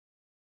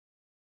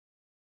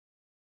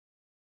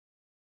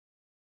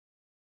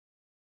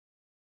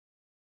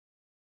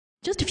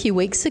Just a few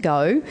weeks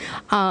ago,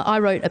 I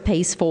wrote a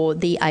piece for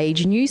The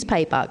Age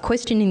newspaper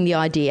questioning the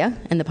idea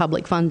and the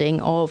public funding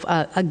of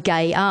a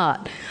gay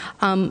art.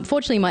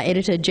 Fortunately, my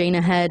editor,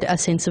 Gina, had a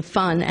sense of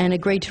fun and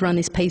agreed to run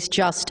this piece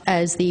just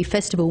as the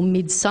festival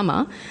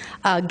Midsummer,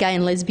 a gay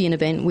and lesbian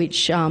event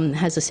which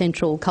has a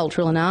central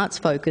cultural and arts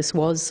focus,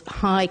 was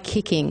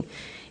high-kicking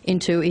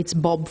into its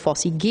Bob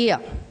Fosse gear.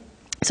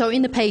 So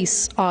in the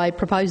piece, I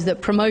proposed that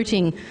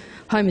promoting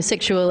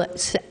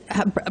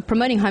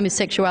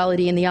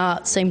homosexuality in the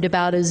arts seemed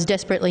about as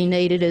desperately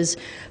needed as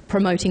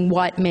promoting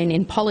white men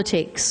in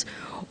politics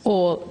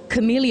or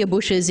camellia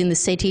bushes in the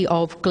city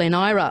of Glen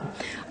Ira.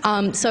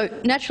 So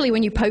naturally,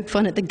 when you poke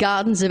fun at the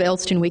gardens of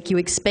Elstonwick, you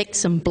expect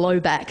some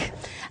blowback,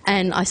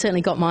 and I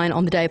certainly got mine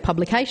on the day of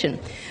publication.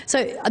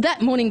 So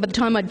that morning, by the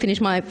time I'd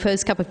finished my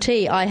first cup of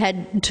tea, I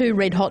had 2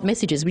 red-hot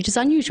messages, which is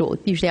unusual.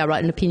 Usually I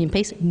write an opinion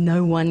piece,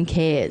 no one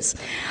cares.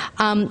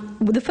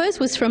 The first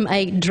was from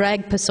a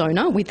drag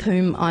persona with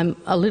whom I'm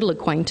a little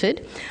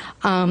acquainted.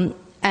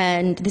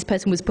 And this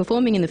person was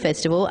performing in the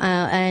festival,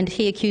 and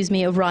he accused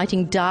me of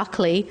writing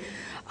darkly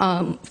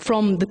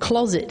from the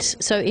closet.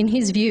 So in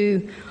his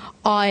view,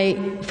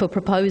 for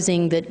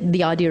proposing that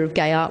the idea of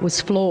gay art was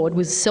flawed,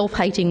 was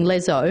self-hating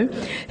leso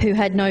who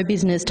had no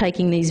business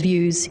taking these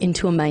views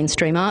into a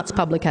mainstream arts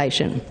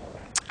publication.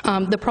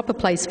 The proper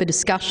place for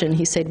discussion,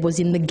 he said, was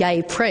in the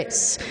gay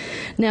press.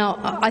 Now,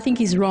 I think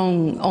he's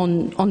wrong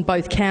on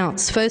both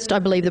counts. First, I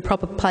believe the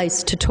proper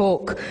place to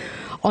talk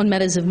on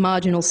matters of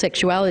marginal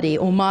sexuality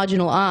or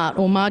marginal art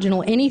or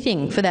marginal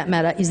anything for that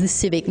matter is the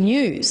civic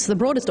news, the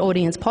broadest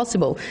audience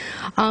possible.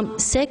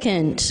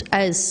 Second,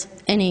 as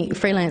any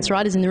freelance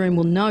writers in the room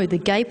will know, the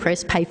gay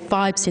press pay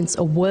 5 cents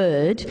a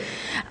word,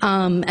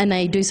 and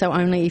they do so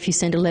only if you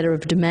send a letter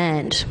of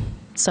demand.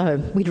 So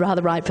we'd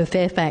rather write for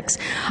Fairfax.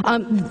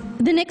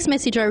 The next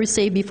message I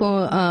received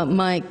before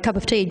my cup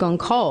of tea had gone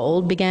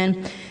cold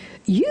began,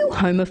 "You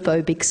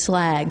homophobic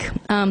slag."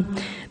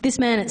 This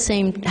man, it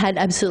seemed, had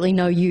absolutely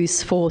no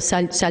use for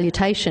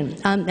salutation,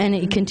 and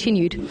it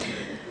continued,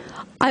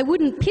 "I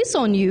wouldn't piss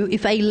on you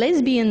if a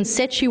lesbian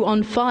set you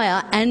on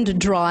fire and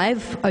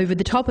drive over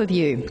the top of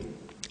you."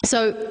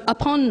 So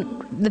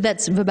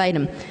that's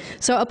verbatim.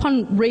 So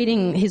upon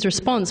reading his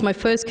response, my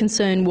first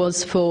concern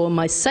was for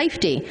my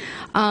safety.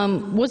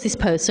 Was this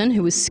person,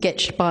 who was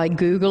sketched by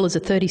Google as a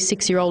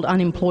 36-year-old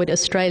unemployed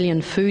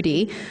Australian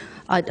foodie,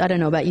 I don't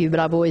know about you, but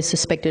I've always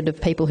suspected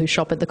of people who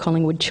shop at the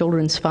Collingwood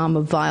Children's Farm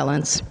of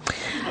violence.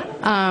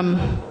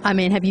 I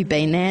mean, have you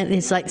been there?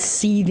 There's like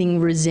seething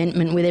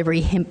resentment with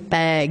every hemp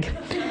bag.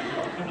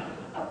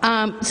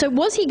 So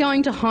was he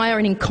going to hire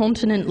an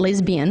incontinent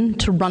lesbian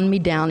to run me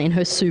down in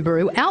her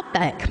Subaru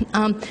Outback?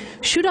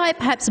 Should I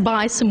perhaps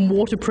buy some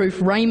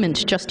waterproof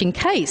raiment just in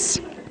case?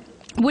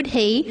 Would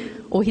he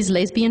or his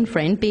lesbian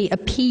friend be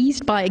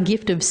appeased by a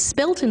gift of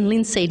spelt and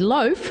linseed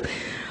loaf,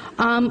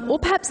 or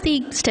perhaps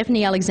the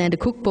Stephanie Alexander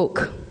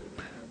cookbook?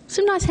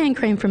 Some nice hand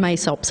cream from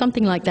Aesop,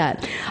 something like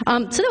that.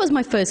 So that was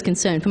my first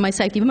concern, for my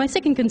safety. But my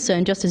second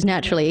concern, just as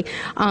naturally,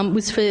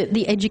 was for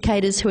the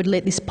educators who had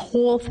let this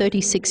poor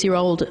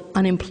 36-year-old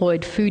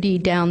unemployed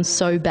foodie down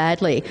so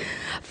badly.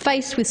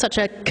 Faced with such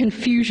a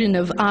confusion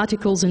of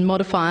articles and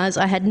modifiers,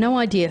 I had no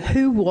idea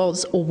who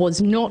was or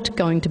was not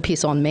going to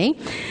piss on me,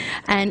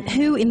 and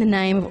who, in the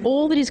name of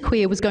all that is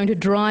queer, was going to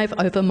drive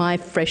over my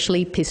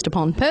freshly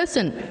pissed-upon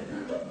person.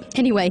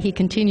 Anyway, he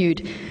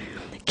continued,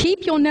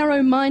 "Keep your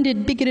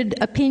narrow-minded, bigoted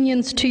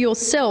opinions to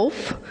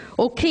yourself,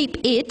 or keep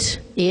it,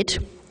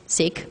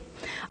 sick,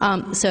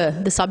 sir,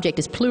 the subject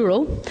is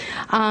plural,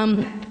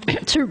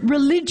 to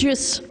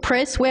religious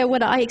press, where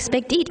would I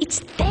expect it?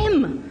 It's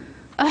them."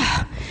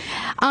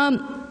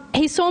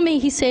 He saw me,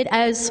 he said,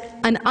 as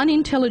an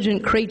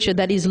unintelligent creature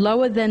that is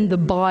lower than the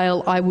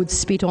bile I would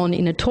spit on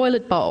in a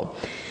toilet bowl.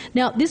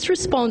 Now, this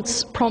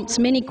response prompts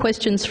many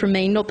questions from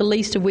me, not the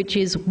least of which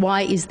is,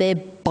 why is there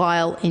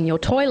bile in your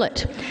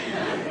toilet?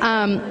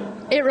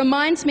 It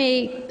reminds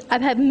me,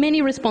 I've had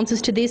many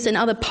responses to this and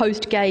other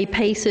post-gay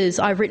pieces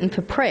I've written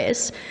for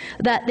press,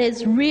 that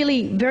there's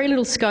really very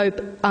little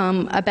scope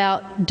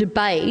about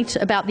debate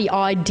about the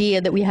idea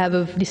that we have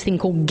of this thing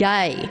called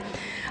gay.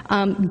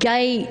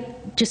 Gay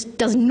just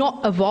does not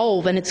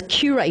evolve, and its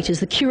curators,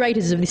 the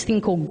curators of this thing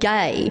called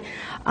gay,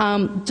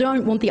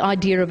 don't want the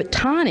idea of it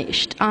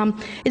tarnished.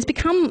 It's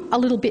become a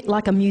little bit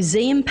like a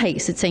museum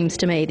piece, it seems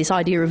to me, this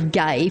idea of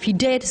gay. If you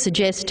dare to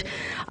suggest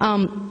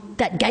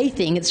that gay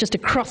thing, it's just a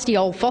crusty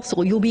old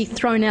fossil, you'll be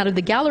thrown out of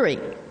the gallery.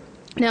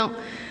 Now,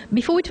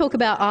 before we talk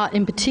about art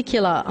in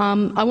particular,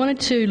 I wanted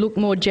to look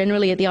more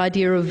generally at the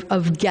idea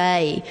of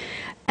gay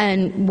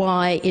and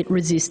why it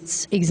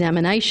resists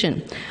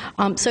examination.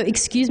 So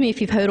excuse me if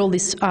you've heard all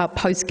this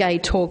post-gay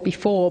talk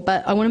before,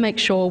 but I want to make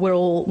sure we're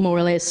all more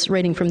or less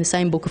reading from the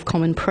same book of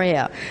common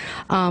prayer.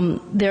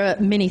 There are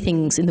many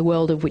things in the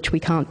world of which we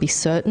can't be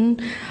certain.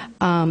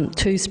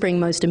 2 spring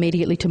most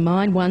immediately to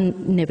mind. One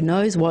never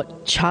knows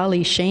what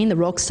Charlie Sheen, the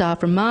rock star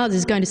from Mars,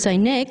 is going to say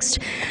next.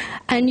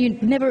 And you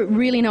never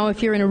really know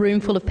if you're in a room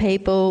full of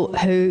people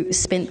who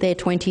spent their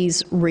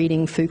 20s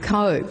reading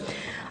Foucault.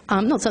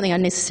 not something I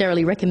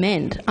necessarily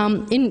recommend.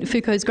 In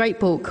Foucault's great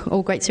book,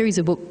 or great series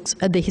of books,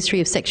 The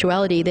History of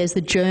Sexuality, there's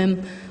the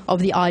germ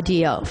of the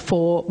idea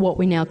for what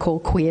we now call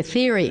queer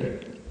theory.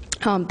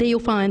 There you'll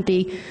find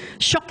the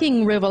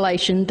shocking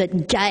revelation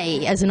that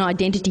gay as an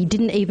identity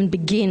didn't even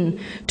begin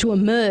to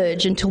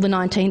emerge until the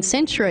 19th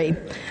century.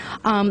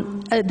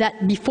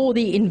 That before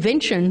the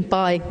invention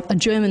by a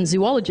German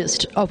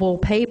zoologist, of all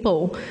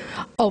people,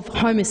 of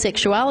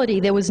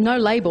homosexuality, there was no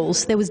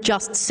labels, there was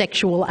just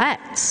sexual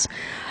acts.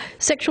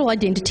 Sexual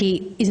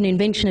identity is an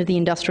invention of the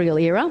industrial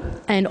era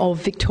and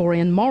of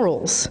Victorian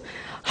morals.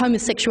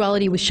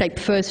 Homosexuality was shaped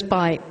first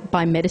by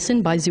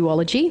medicine, by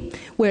zoology,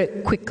 where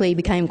it quickly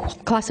became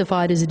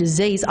classified as a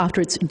disease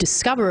after its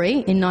discovery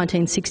in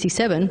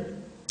 1967,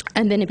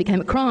 and then it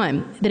became a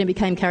crime. Then it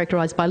became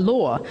characterised by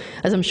law.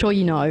 As I'm sure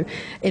you know,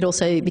 it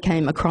also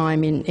became a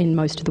crime in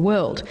most of the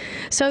world.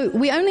 So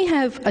we only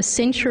have a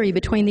century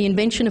between the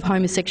invention of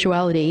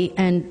homosexuality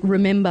and,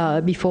 remember,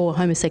 before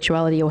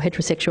homosexuality or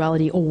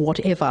heterosexuality or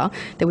whatever,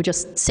 there were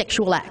just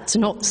sexual acts,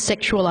 not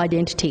sexual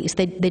identities.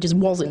 There just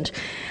wasn't.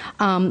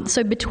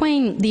 So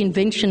between the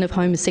invention of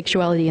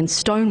homosexuality and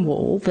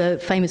Stonewall, the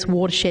famous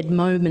watershed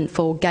moment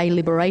for gay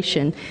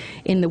liberation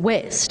in the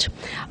West,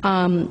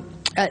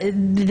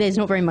 there's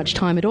not very much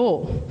time at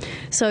all.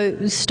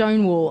 So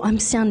Stonewall, I'm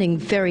sounding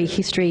very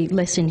history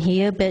lesson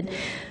here, but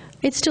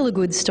it's still a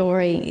good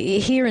story.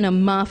 Here in a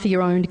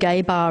mafia-owned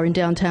gay bar in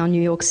downtown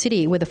New York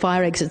City, where the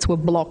fire exits were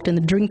blocked and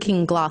the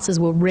drinking glasses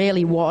were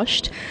rarely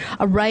washed,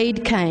 a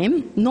raid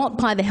came, not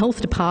by the health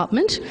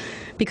department,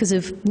 because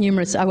of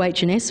numerous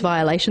OH&S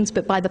violations,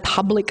 but by the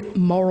public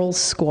morals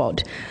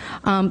squad.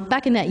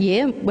 Back in that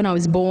year, when I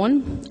was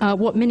born,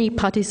 what many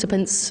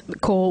participants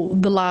call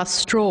the last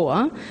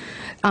straw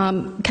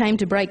came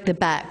to break the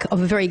back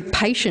of a very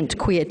patient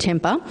queer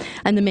temper,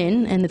 and the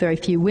men and the very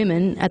few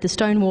women at the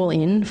Stonewall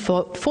Inn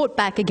fought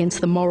back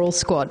against the moral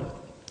squad.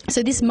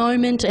 So this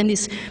moment and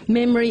this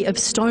memory of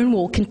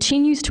Stonewall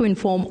continues to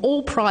inform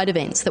all pride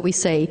events that we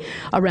see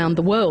around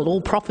the world,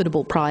 all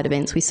profitable pride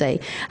events we see,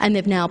 and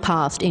they've now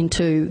passed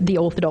into the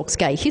orthodox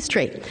gay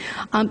history.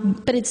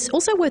 But it's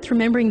also worth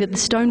remembering that the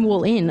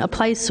Stonewall Inn, a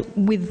place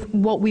with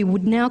what we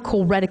would now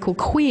call radical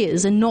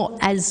queers and not,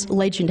 as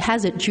legend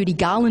has it, Judy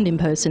Garland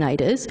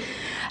impersonators,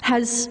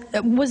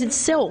 was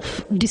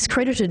itself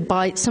discredited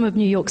by some of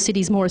New York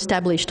City's more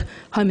established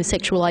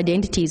homosexual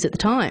identities at the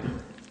time.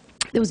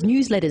 There was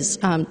newsletters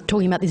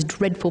talking about this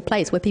dreadful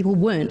place where people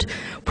weren't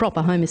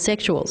proper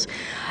homosexuals.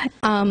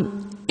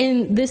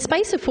 In the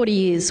space of 40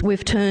 years,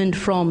 we've turned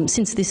from,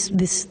 since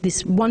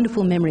this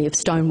wonderful memory of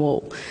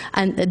Stonewall,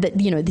 and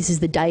this is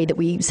the day that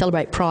we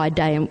celebrate Pride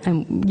Day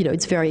and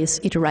its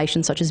various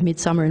iterations such as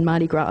Midsummer and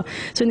Mardi Gras.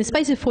 So in the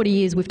space of 40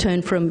 years, we've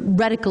turned from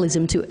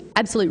radicalism to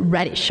absolute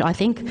radish, I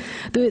think.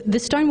 The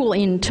Stonewall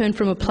Inn turned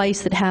from a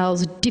place that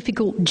housed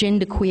difficult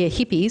genderqueer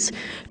hippies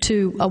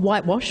to a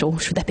whitewashed, or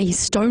should that be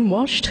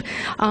stonewashed,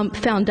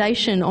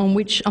 foundation on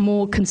which a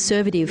more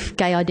conservative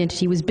gay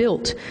identity was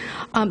built.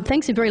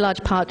 Thanks in very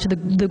large part to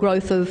the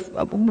growth of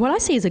what I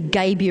see as a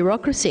gay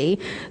bureaucracy,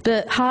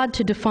 the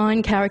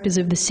hard-to-define characters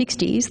of the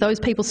 60s, those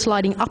people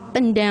sliding up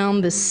and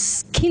down the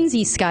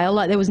Kinsey scale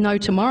like there was no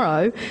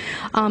tomorrow,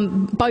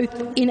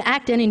 both in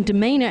act and in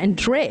demeanour and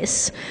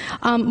dress,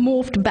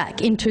 morphed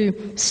back into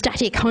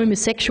static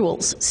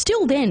homosexuals.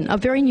 Still then, a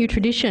very new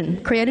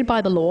tradition created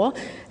by the law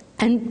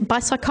and by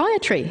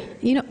psychiatry,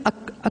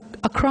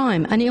 a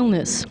crime, an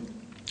illness.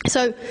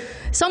 So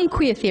some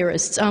queer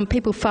theorists,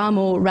 people far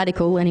more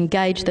radical and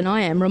engaged than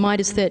I am,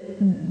 remind us that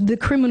the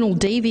criminal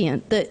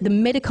deviant, the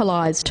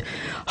medicalised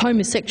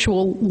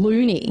homosexual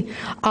loony,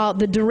 are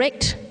the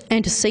direct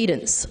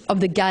antecedents of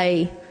the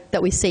gay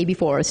that we see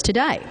before us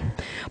today.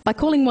 By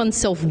calling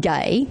oneself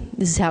gay,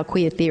 this is how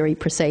queer theory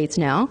proceeds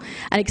now,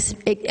 and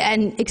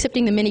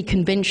accepting the many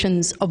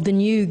conventions of the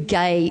new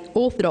gay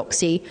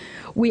orthodoxy,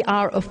 we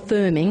are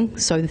affirming,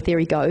 so the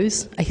theory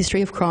goes, a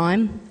history of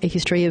crime, a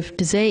history of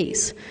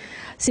disease.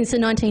 Since the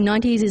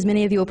 1990s, as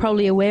many of you are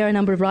probably aware, a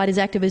number of writers,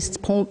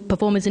 activists,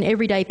 performers and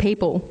everyday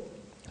people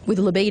with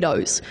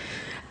libidos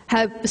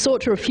have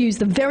sought to refuse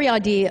the very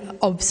idea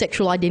of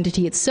sexual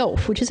identity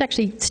itself, which is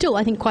actually still,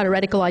 I think, quite a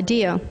radical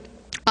idea,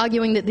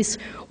 arguing that this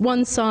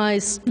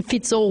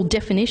one-size-fits-all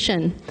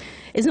definition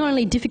is not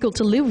only difficult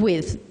to live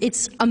with,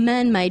 it's a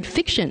man-made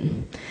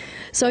fiction.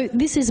 So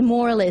this is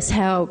more or less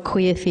how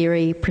queer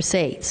theory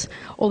proceeds,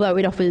 although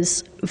it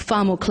offers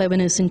far more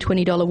cleverness in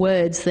 $20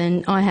 words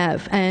than I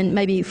have, and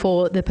maybe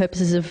for the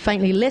purposes of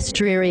faintly less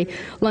dreary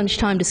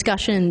lunchtime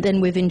discussion than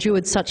we've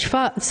endured thus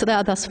far,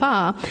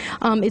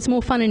 it's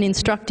more fun and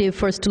instructive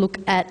for us to look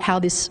at how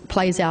this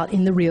plays out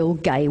in the real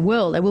gay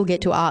world. I will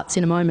get to arts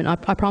in a moment,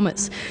 I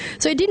promise.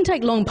 So it didn't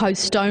take long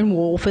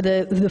post-Stonewall for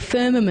the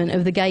firmament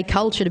of the gay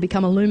culture to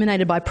become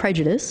illuminated by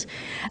prejudice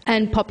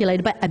and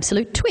populated by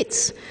absolute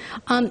twits.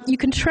 You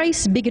can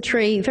trace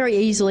bigotry very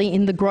easily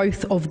in the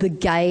growth of the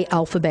gay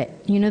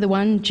alphabet. You know the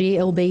one,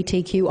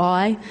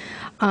 GLBTQI?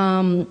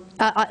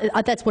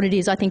 That's what it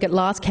is, I think, at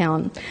last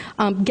count.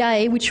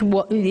 Gay, which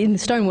in the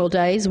Stonewall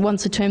days,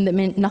 once a term that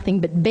meant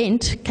nothing but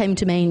bent, came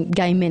to mean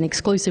gay men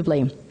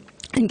exclusively.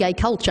 And gay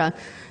culture,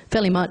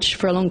 fairly much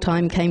for a long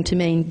time, came to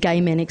mean gay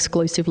men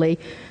exclusively,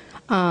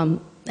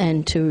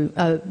 and to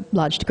a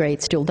large degree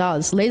it still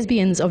does.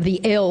 Lesbians of the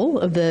L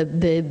of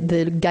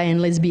the gay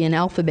and lesbian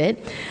alphabet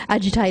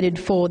agitated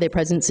for their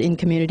presence in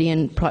community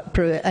and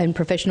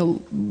professional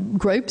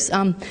groups.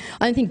 I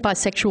don't think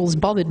bisexuals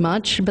bothered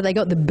much, but they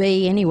got the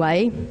B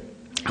anyway.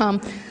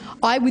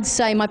 I would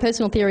say my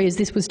personal theory is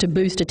this was to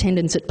boost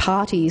attendance at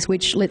parties,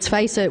 which, let's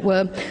face it,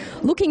 were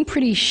looking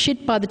pretty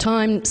shit by the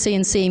time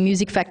CNC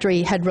Music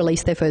Factory had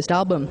released their first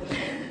album.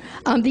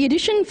 The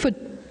addition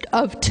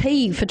of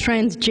T for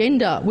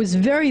transgender was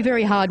very,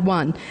 very hard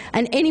won,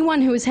 and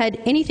anyone who has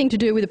had anything to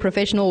do with a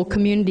professional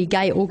community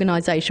gay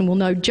organisation will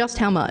know just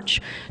how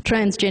much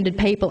transgendered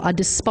people are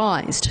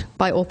despised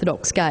by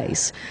orthodox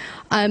gays.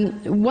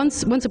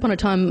 Once upon a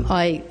time,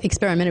 I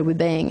experimented with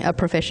being a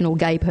professional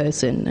gay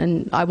person,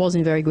 and I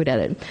wasn't very good at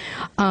it.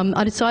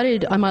 I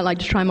decided I might like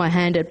to try my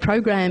hand at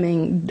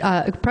program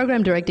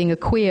directing a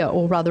queer,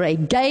 or rather a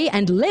gay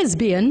and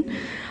lesbian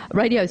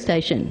radio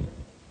station.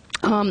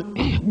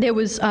 There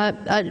was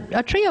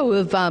a trio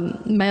of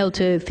male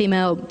to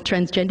female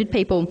transgendered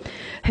people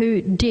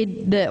who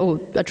did or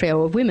a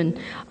trio of women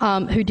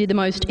who did the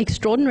most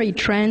extraordinary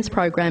trans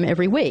program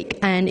every week,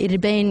 and it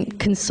had been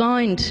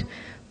consigned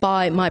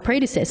by my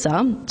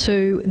predecessor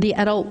to the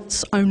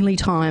adults only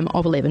time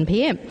of 11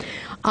 p.m.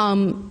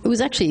 It was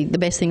actually the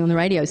best thing on the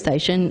radio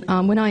station.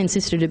 When I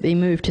insisted it be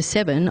moved to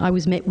 7, I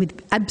was met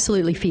with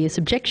absolutely fierce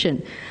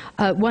objection.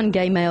 One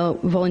gay male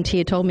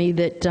volunteer told me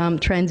that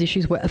trans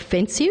issues were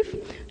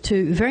offensive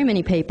to very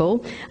many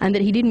people and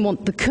that he didn't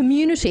want the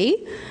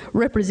community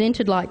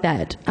represented like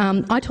that.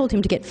 I told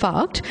him to get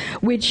fucked,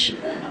 which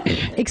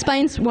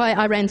explains why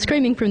I ran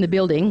screaming from the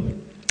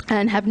building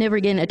and have never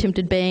again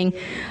attempted being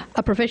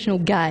a professional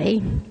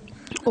gay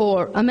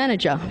or a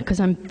manager,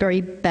 because I'm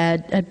very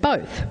bad at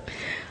both.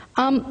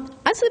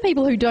 As for the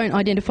people who don't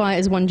identify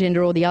as one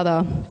gender or the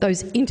other,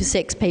 those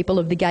intersex people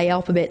of the gay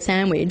alphabet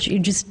sandwich, you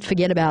just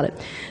forget about it.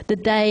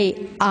 That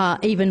they are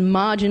even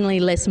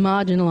marginally less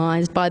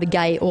marginalised by the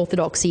gay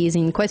orthodoxies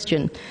in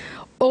question.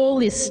 All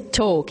this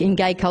talk in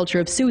gay culture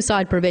of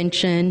suicide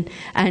prevention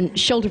and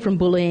shelter from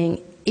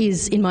bullying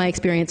is, in my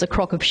experience, a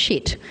crock of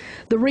shit.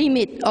 The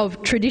remit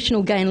of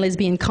traditional gay and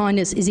lesbian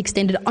kindness is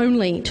extended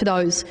only to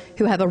those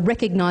who have a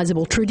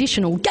recognisable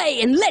traditional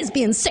gay and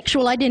lesbian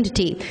sexual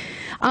identity.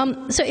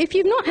 So if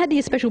you've not had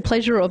the special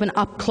pleasure of an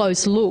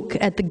up-close look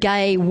at the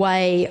gay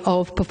way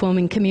of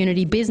performing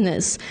community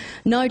business,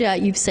 no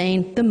doubt you've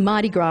seen the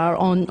Mardi Gras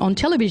on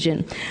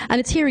television. And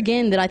it's here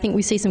again that I think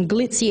we see some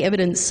glitzy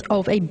evidence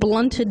of a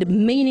blunted,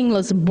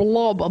 meaningless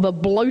blob of a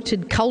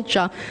bloated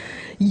culture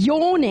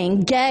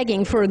yawning,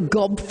 gagging for a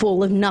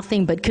gobful of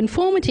nothing but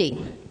conformity.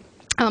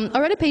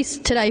 I wrote a piece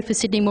today for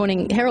Sydney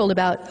Morning Herald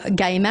about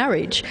gay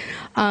marriage,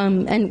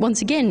 and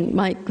once again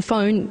my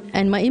phone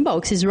and my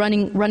inbox is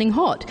running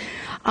hot.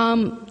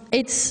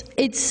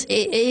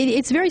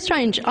 It's very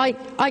strange.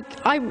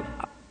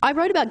 I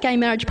wrote about gay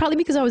marriage partly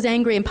because I was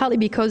angry and partly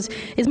because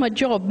it's my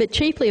job, but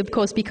chiefly, of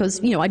course,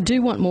 because I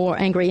do want more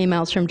angry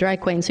emails from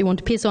drag queens who want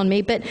to piss on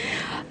me. But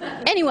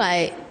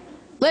anyway,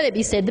 let it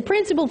be said, the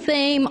principal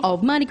theme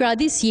of Mardi Gras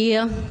this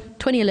year,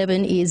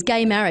 2011, is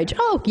gay marriage.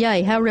 Oh,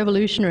 yay, how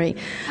revolutionary.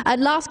 At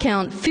last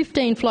count,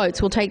 15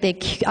 floats will take their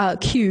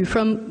cue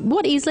from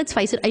what is, let's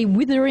face it, a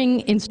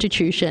withering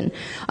institution.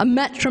 A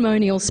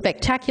matrimonial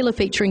spectacular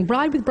featuring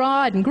bride with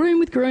bride and groom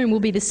with groom will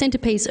be the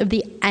centrepiece of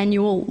the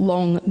annual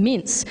long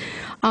mince.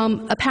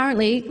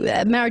 Apparently,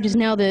 marriage is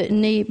now the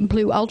ne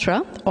plus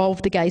ultra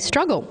of the gay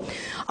struggle.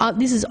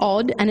 This is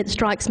odd, and it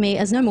strikes me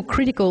as no more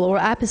critical or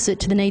opposite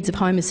to the needs of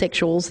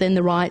homosexuals than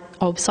the right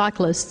of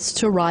cyclists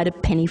to ride a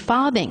penny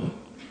farthing.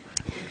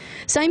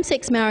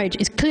 Same-sex marriage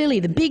is clearly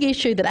the big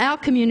issue that our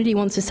community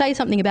wants to say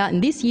something about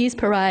in this year's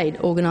parade,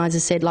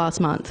 organisers said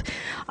last month.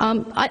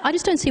 I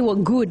just don't see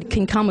what good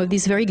can come of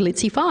this very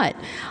glitzy fight,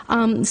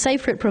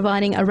 save for it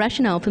providing a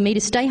rationale for me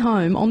to stay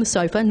home on the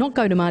sofa, not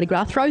go to Mardi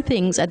Gras, throw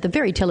things at the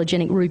very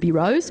telegenic Ruby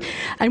Rose,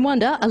 and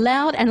wonder,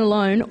 aloud and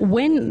alone,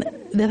 when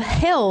the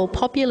hell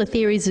popular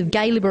theories of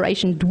gay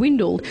liberation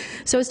dwindled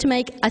so as to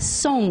make a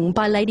song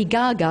by Lady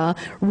Gaga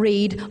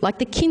read like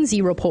the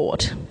Kinsey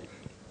Report.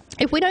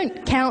 If we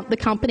don't count the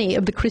company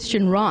of the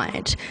Christian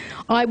right,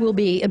 I will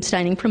be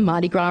abstaining from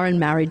Mardi Gras and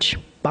marriage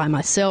by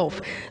myself.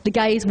 The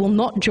gays will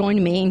not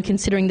join me in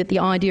considering that the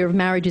idea of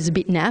marriage is a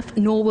bit naff,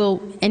 nor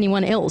will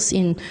anyone else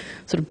in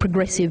sort of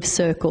progressive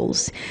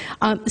circles.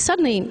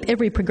 Suddenly,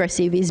 every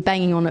progressive is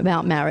banging on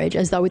about marriage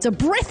as though it's a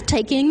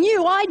breathtaking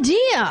new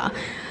idea.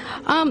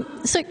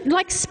 So,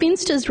 like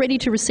spinsters ready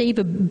to receive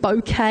a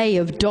bouquet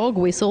of dog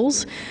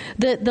whistles,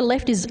 the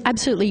left is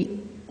absolutely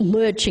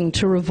lurching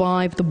to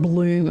revive the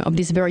bloom of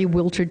this very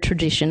wilted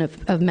tradition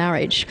of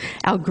marriage.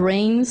 Our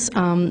Greens,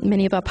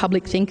 many of our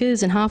public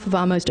thinkers and half of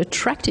our most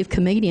attractive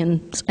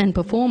comedians and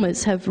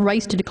performers have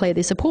raced to declare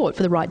their support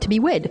for the right to be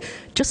wed,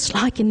 just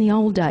like in the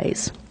old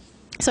days.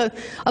 So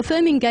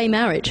affirming gay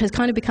marriage has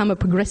kind of become a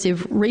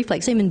progressive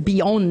reflex, even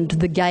beyond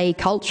the gay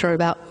culture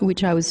about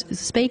which I was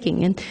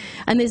speaking.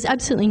 And there's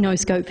absolutely no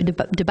scope for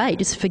debate.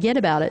 Just forget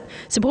about it.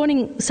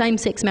 Supporting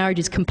same-sex marriage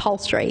is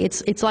compulsory.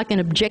 It's like an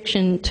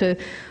objection to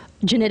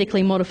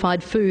genetically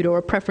modified food or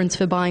a preference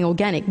for buying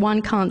organic.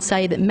 One can't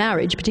say that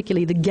marriage,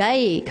 particularly the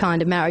gay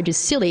kind of marriage, is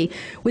silly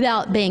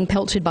without being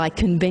pelted by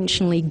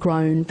conventionally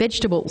grown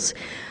vegetables.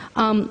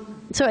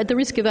 So at the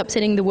risk of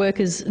upsetting the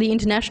workers, the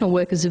international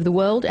workers of the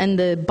world and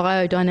the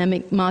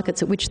biodynamic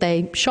markets at which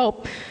they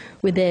shop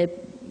with their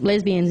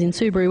lesbians in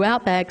Subaru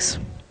Outbacks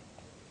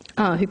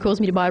who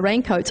cause me to buy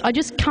raincoats, I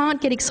just can't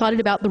get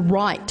excited about the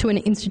right to an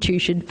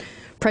institution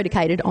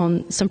predicated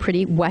on some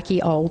pretty wacky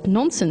old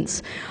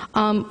nonsense.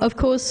 Of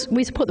course,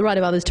 we support the right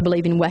of others to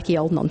believe in wacky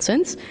old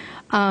nonsense.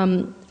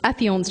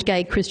 Affianced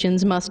gay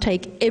Christians must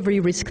take every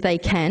risk they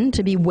can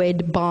to be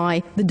wed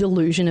by the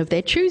delusion of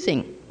their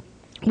choosing.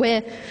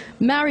 Where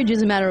marriage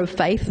is a matter of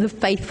faith, the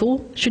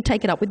faithful should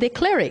take it up with their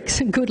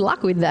clerics. Good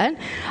luck with that.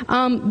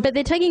 But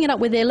they're taking it up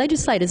with their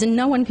legislators, and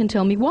no one can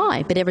tell me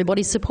why, but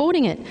everybody's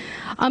supporting it.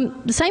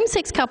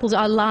 Same-sex couples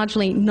are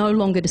largely no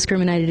longer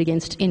discriminated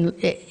against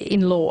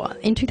in law.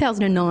 In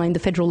 2009, the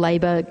federal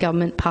Labor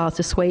government passed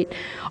a suite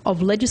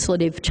of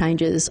legislative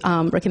changes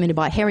recommended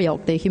by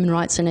HERIOC, the Human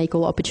Rights and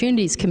Equal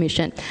Opportunities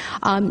Commission.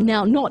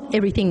 Now, not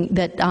everything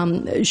that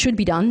should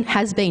be done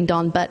has been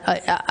done, but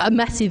a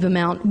massive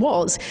amount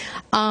was.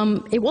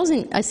 It wasn't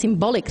a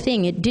symbolic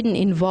thing. It didn't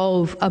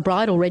involve a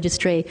bridal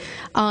registry,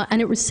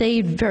 and it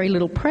received very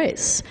little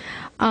press.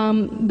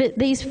 But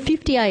these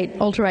 58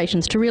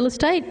 alterations to real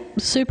estate,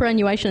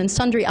 superannuation and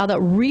sundry other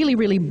really,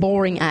 really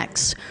boring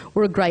acts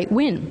were a great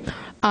win.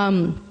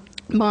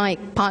 My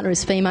partner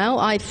is female.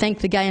 I thank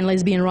the gay and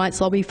lesbian rights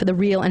lobby for the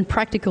real and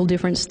practical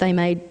difference they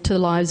made to the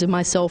lives of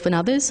myself and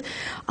others.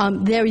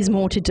 There is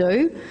more to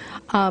do.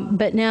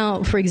 But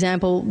now, for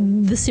example,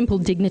 the simple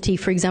dignity,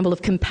 for example,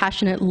 of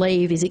compassionate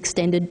leave is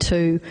extended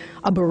to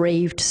a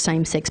bereaved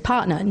same-sex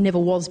partner. It never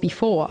was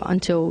before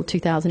until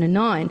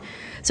 2009.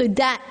 So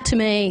that, to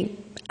me,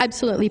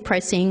 absolutely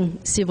pressing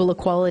civil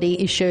equality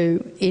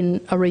issue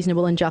in a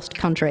reasonable and just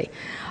country.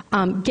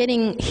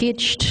 Getting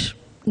hitched,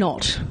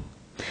 not.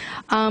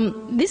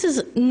 This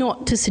is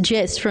not to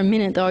suggest for a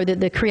minute, though, that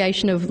the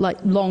creation of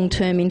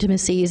long-term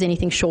intimacy is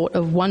anything short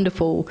of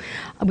wonderful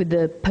with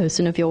the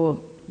person of your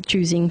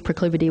choosing,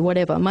 proclivity,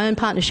 whatever. My own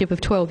partnership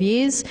of 12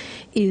 years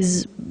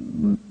is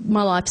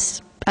my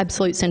life's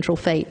absolute central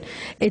feat.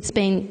 It's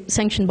been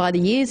sanctioned by the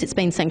years, it's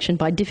been sanctioned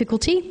by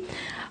difficulty,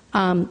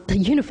 the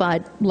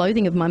unified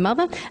loathing of my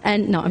mother,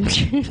 and no, I'm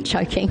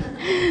joking.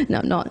 No,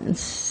 I'm not.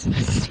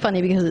 It's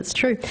funny because it's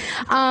true.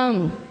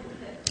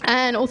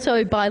 And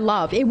also by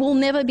love. It will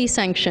never be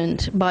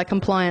sanctioned by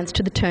compliance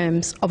to the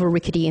terms of a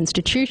rickety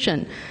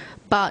institution.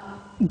 But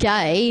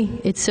gay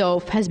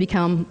itself has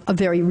become a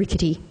very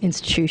rickety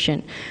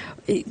institution.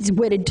 It's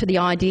wedded to the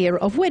idea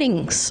of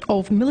weddings,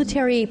 of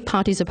military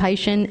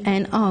participation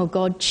and, oh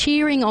God,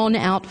 cheering on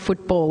out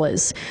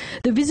footballers.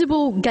 The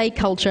visible gay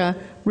culture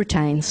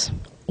retains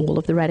all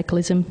of the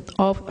radicalism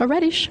of a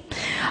radish.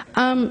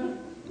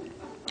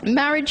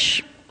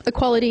 Marriage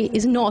equality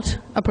is not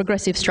a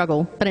progressive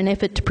struggle, but an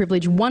effort to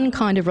privilege one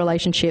kind of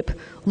relationship,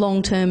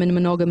 long-term and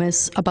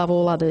monogamous, above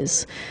all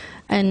others.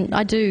 And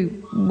I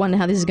do wonder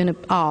how this is going to...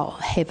 Oh,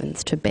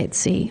 heavens to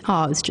Betsy.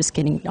 Oh, I was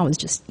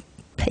just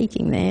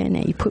peeking there.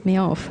 Now you put me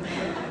off.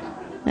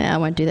 I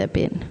won't do that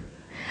bit.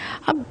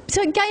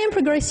 So gay and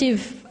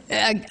progressive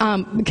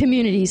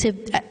communities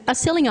are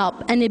selling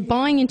up, and they're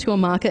buying into a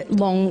market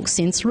long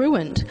since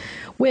ruined.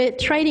 We're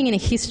trading in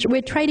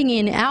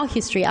our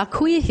history, our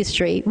queer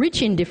history,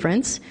 rich in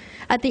difference,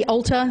 at the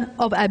altar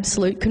of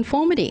absolute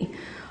conformity.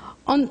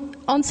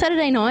 On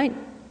Saturday night,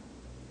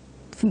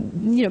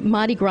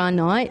 Mardi Gras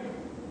night,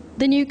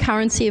 the new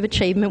currency of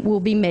achievement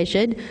will be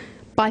measured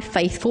by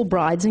faithful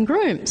brides and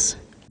grooms,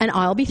 and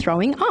I'll be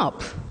throwing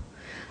up.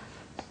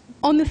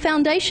 On the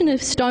foundation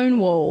of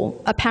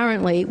Stonewall,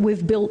 apparently,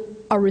 we've built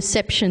a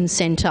reception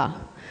centre.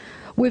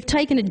 We've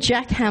taken a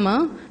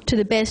jackhammer to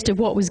the best of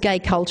what was gay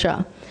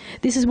culture.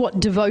 This is what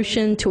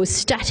devotion to a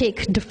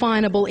static,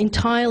 definable,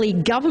 entirely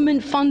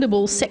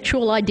government-fundable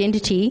sexual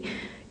identity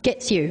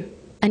gets you: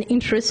 an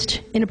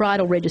interest in a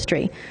bridal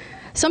registry.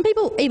 Some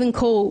people even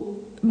call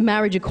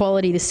marriage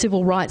equality the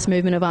civil rights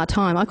movement of our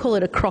time. I call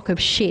it a crock of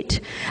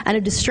shit and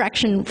a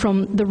distraction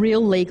from the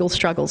real legal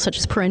struggles, such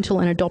as parental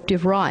and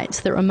adoptive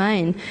rights, that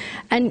remain.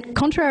 And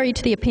contrary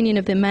to the opinion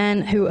of the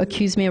man who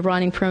accused me of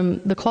writing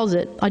from the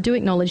closet, I do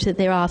acknowledge that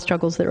there are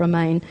struggles that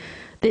remain.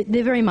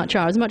 There very much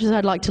are. As much as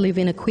I'd like to live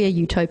in a queer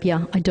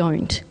utopia, I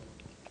don't.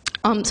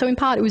 So in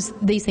part it was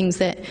these things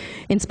that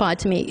inspired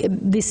to me,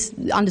 this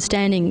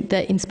understanding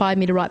that inspired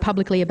me to write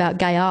publicly about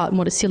gay art and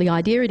what a silly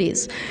idea it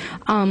is.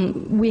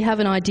 We have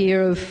an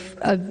idea of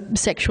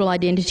sexual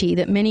identity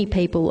that many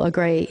people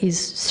agree is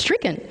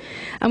stricken,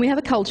 and we have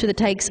a culture that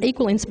takes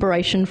equal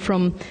inspiration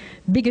from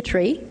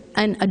bigotry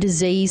and a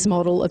disease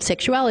model of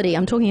sexuality.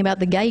 I'm talking about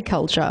the gay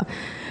culture.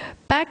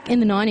 Back in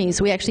the 90s,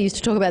 we actually used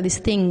to talk about this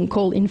thing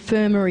called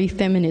infirmary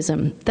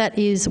feminism. That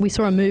is, we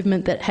saw a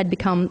movement that had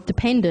become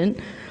dependent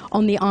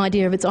on the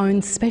idea of its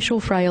own special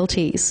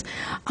frailties.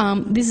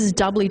 This is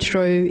doubly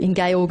true in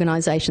gay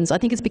organisations. I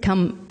think it's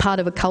become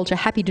part of a culture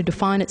happy to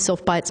define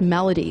itself by its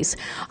maladies.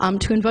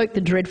 To invoke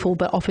the dreadful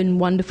but often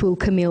wonderful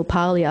Camille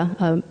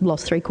Paglia,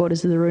 lost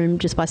 3/4 of the room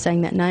just by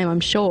saying that name, I'm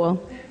sure.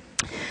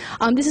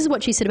 This is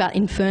what she said about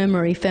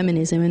infirmary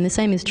feminism, and the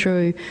same is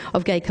true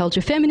of gay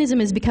culture. Feminism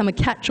has become a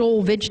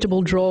catch-all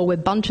vegetable drawer where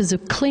bunches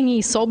of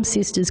clingy sob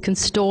sisters can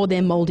store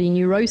their mouldy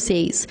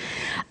neuroses.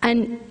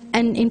 And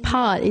in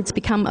part, it's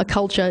become a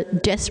culture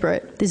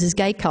desperate, this is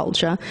gay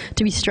culture,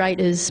 to be straight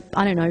as,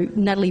 I don't know,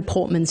 Natalie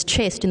Portman's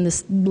chest in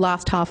this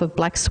last half of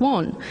Black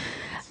Swan.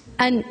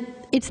 And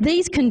it's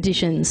these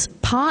conditions,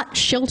 part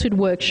sheltered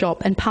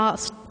workshop and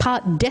part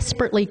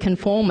desperately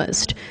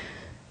conformist,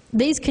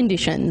 these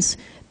conditions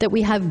that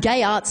we have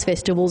gay arts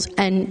festivals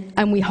and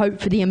we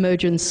hope for the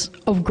emergence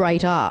of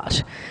great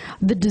art.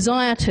 The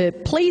desire to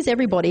please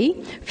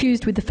everybody,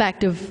 fused with the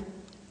fact of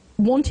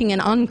wanting an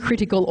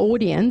uncritical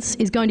audience,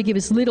 is going to give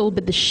us little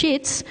but the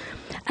shits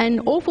and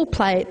awful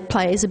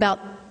plays about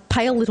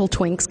pale little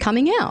twinks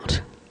coming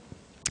out.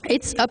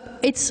 It's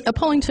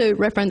appalling to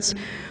reference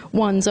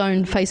one's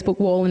own Facebook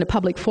wall in a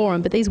public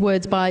forum, but these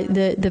words by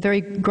the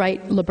very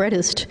great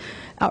librettist,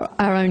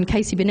 our own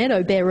Casey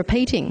Bonetto, bear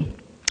repeating.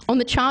 On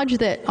the charge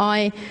that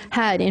I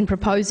had in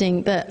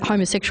proposing that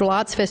homosexual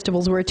arts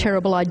festivals were a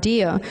terrible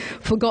idea,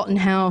 forgotten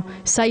how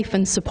safe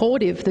and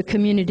supportive the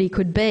community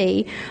could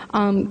be,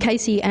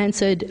 Casey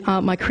answered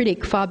my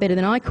critic far better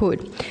than I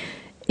could.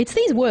 It's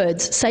these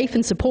words, safe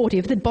and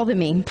supportive, that bother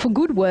me. For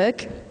good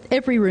work,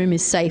 every room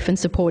is safe and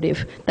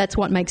supportive. That's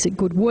what makes it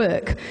good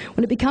work.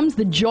 When it becomes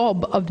the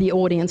job of the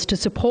audience to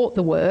support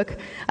the work,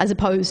 as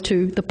opposed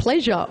to the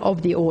pleasure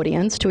of the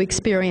audience to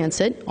experience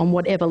it on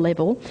whatever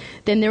level,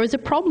 then there is a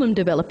problem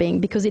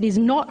developing because it is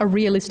not a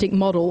realistic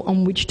model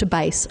on which to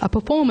base a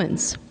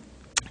performance.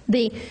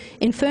 The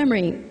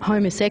infirmary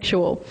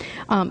homosexual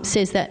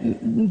says that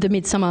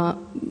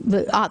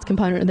the arts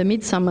component of the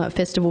Midsummer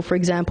Festival, for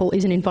example,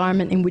 is an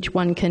environment in which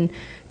one can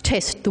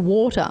test the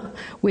water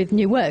with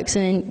new works.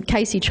 And then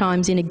Casey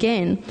chimes in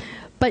again,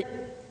 but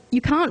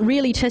you can't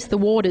really test the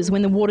waters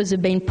when the waters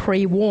have been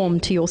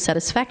pre-warmed to your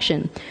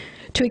satisfaction.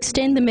 To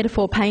extend the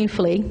metaphor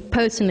painfully,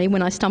 personally,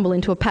 when I stumble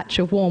into a patch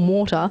of warm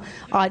water,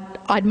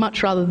 I'd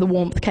much rather the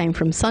warmth came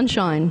from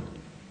sunshine.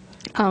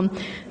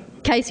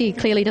 Casey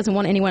clearly doesn't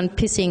want anyone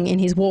pissing in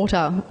his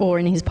water or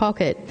in his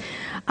pocket.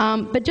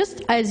 But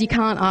just as you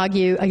can't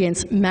argue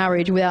against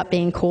marriage without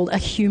being called a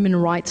human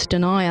rights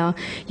denier,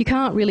 you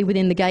can't really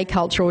within the gay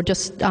culture or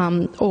just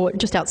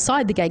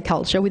outside the gay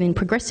culture, within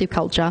progressive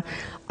culture,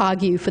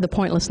 argue for the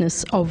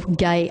pointlessness of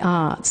gay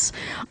arts.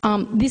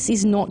 This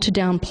is not to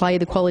downplay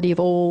the quality of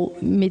all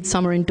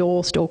Midsummer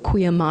endorsed or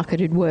queer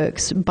marketed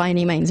works by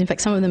any means. In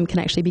fact, some of them can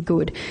actually be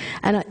good.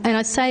 And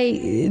I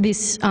say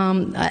this,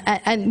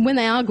 and when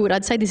they are good,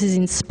 I'd say this is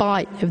in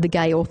spite of the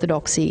gay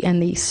orthodoxy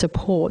and the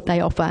support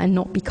they offer and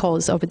not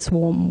because of its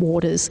warm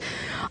waters.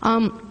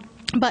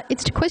 But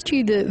it's to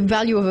question the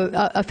value of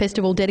a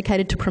festival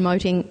dedicated to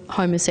promoting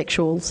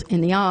homosexuals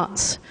in the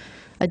arts.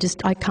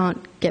 I can't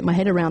get my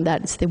head around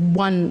that. It's the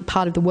one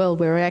part of the world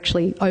where we're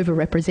actually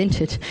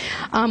overrepresented.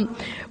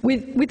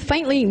 With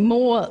faintly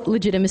more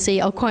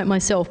legitimacy, I'll quote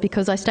myself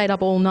because I stayed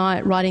up all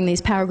night writing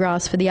these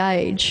paragraphs for The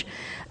Age,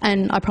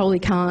 and I probably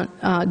can't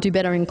do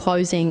better in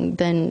closing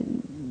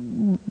than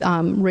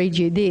read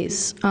you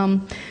this.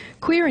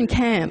 Queer and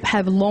camp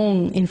have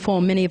long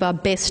informed many of our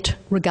best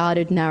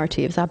regarded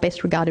narratives, our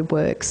best regarded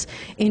works.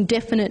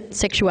 Indefinite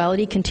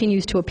sexuality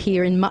continues to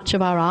appear in much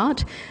of our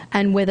art,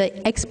 and whether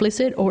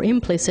explicit or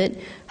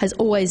implicit, has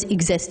always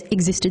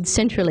existed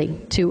centrally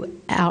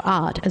to our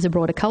art as a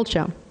broader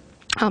culture.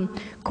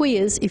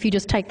 Queers, if you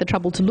just take the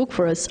trouble to look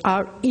for us,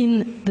 are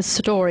in the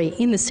story,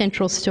 in the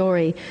central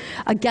story.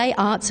 A gay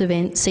arts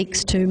event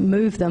seeks to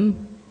move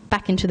them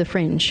back into the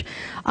fringe.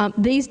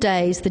 These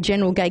days, the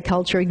general gay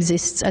culture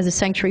exists as a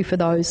sanctuary for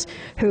those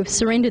who have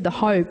surrendered the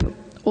hope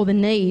or the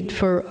need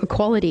for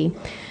equality.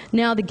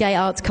 Now the gay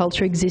arts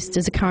culture exists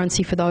as a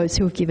currency for those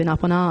who have given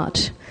up on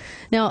art.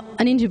 Now,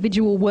 an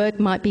individual work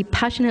might be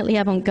passionately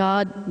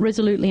avant-garde,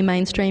 resolutely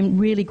mainstream,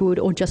 really good,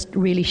 or just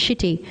really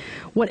shitty.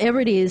 Whatever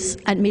it is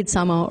at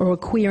Midsummer or a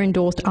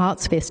queer-endorsed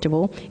arts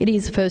festival, it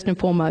is first and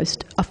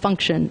foremost a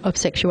function of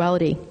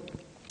sexuality.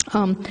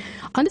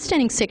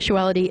 Understanding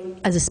sexuality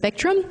as a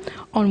spectrum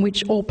on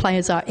which all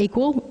players are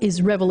equal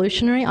is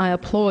revolutionary. I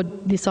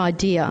applaud this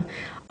idea.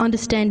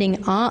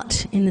 Understanding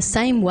art in the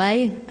same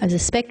way as a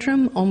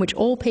spectrum on which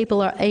all people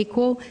are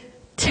equal,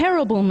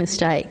 terrible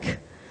mistake.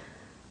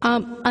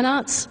 An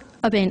arts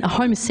event, a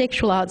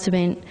homosexual arts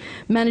event,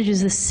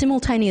 manages the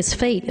simultaneous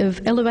feat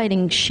of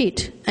elevating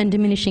shit and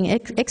diminishing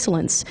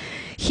excellence.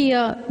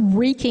 Here,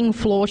 reeking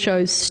floor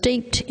shows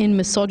steeped in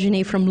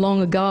misogyny from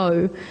long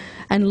ago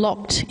and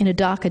locked in a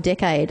darker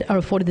decade are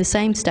afforded the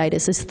same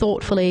status as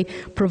thoughtfully,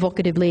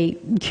 provocatively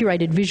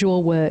curated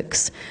visual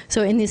works.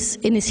 So in this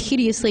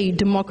hideously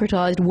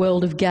democratised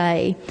world of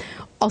gay,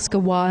 Oscar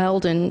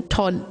Wilde and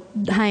Todd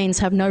Haynes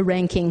have no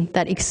ranking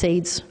that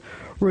exceeds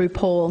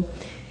RuPaul.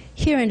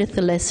 Here endeth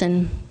the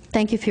lesson.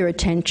 Thank you for your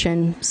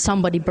attention.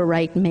 Somebody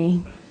berate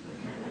me.